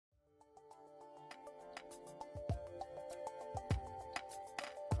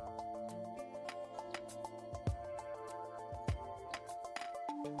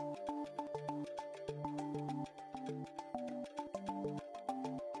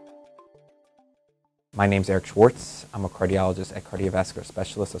My name's Eric Schwartz. I'm a cardiologist at Cardiovascular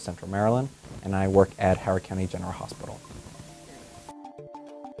Specialist of Central Maryland, and I work at Howard County General Hospital.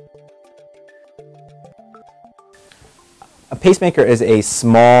 A pacemaker is a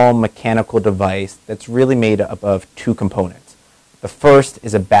small mechanical device that's really made up of two components. The first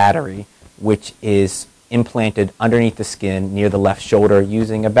is a battery, which is implanted underneath the skin near the left shoulder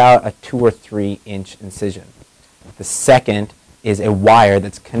using about a 2 or 3 inch incision. The second is a wire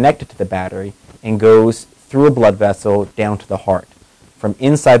that's connected to the battery and goes through a blood vessel down to the heart. From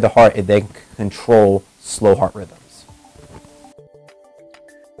inside the heart, it then can control slow heart rhythms.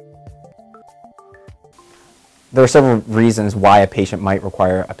 There are several reasons why a patient might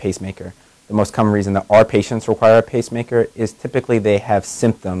require a pacemaker. The most common reason that our patients require a pacemaker is typically they have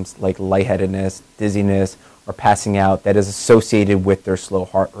symptoms like lightheadedness, dizziness, or passing out that is associated with their slow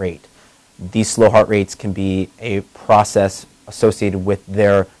heart rate. These slow heart rates can be a process associated with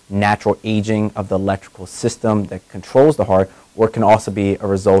their natural aging of the electrical system that controls the heart, or it can also be a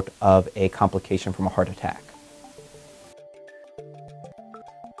result of a complication from a heart attack.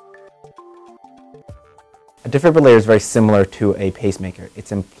 A defibrillator is very similar to a pacemaker.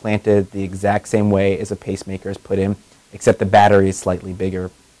 It's implanted the exact same way as a pacemaker is put in, except the battery is slightly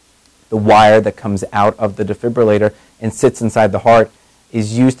bigger. The wire that comes out of the defibrillator and sits inside the heart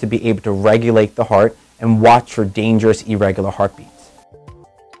is used to be able to regulate the heart and watch for dangerous irregular heartbeats.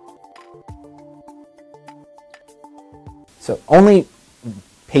 So only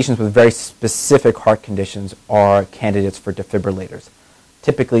patients with very specific heart conditions are candidates for defibrillators.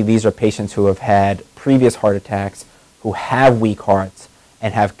 Typically, these are patients who have had previous heart attacks, who have weak hearts,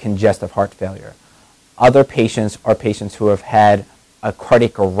 and have congestive heart failure. Other patients are patients who have had a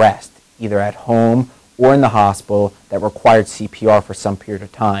cardiac arrest, either at home or in the hospital, that required CPR for some period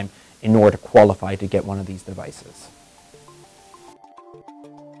of time in order to qualify to get one of these devices.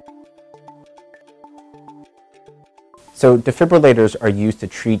 So defibrillators are used to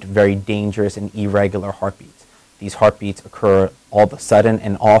treat very dangerous and irregular heartbeats. These heartbeats occur all of a sudden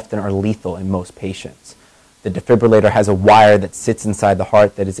and often are lethal in most patients. The defibrillator has a wire that sits inside the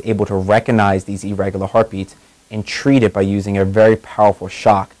heart that is able to recognize these irregular heartbeats and treat it by using a very powerful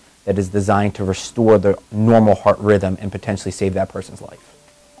shock that is designed to restore the normal heart rhythm and potentially save that person's life.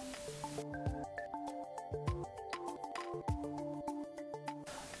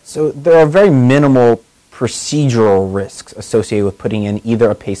 So there are very minimal procedural risks associated with putting in either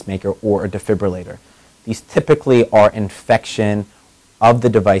a pacemaker or a defibrillator. These typically are infection of the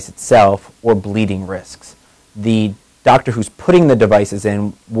device itself or bleeding risks. The doctor who's putting the devices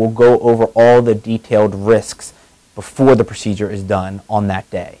in will go over all the detailed risks before the procedure is done on that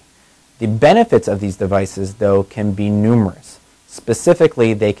day. The benefits of these devices, though, can be numerous.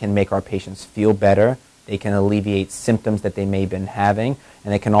 Specifically, they can make our patients feel better, they can alleviate symptoms that they may have been having,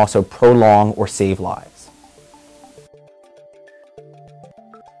 and they can also prolong or save lives.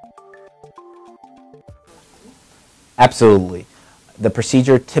 Absolutely. The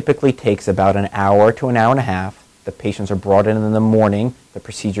procedure typically takes about an hour to an hour and a half. The patients are brought in the morning, the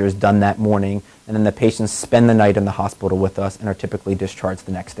procedure is done that morning, and then the patients spend the night in the hospital with us and are typically discharged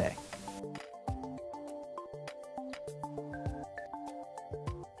the next day.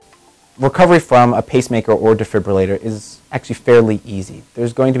 Recovery from a pacemaker or defibrillator is actually fairly easy.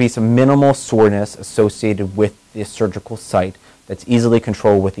 There's going to be some minimal soreness associated with the surgical site that's easily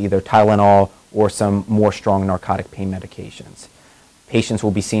controlled with either Tylenol or some more strong narcotic pain medications. Patients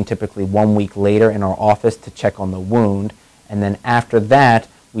will be seen typically 1 week later in our office to check on the wound, and then after that,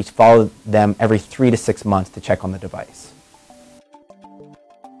 we follow them every 3 to 6 months to check on the device.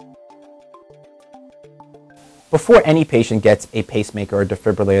 Before any patient gets a pacemaker or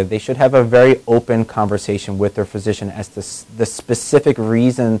defibrillator, they should have a very open conversation with their physician as to the specific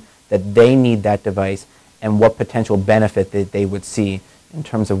reason that they need that device and what potential benefit that they would see in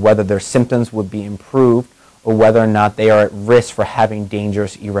terms of whether their symptoms would be improved or whether or not they are at risk for having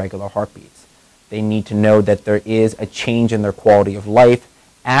dangerous irregular heartbeats. They need to know that there is a change in their quality of life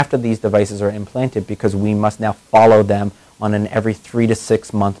after these devices are implanted, because we must now follow them on an every 3 to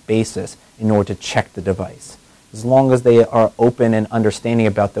 6 month basis in order to check the device. As long as they are open and understanding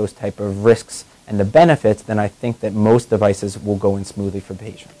about those type of risks and the benefits, then I think that most devices will go in smoothly for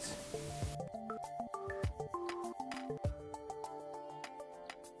patients.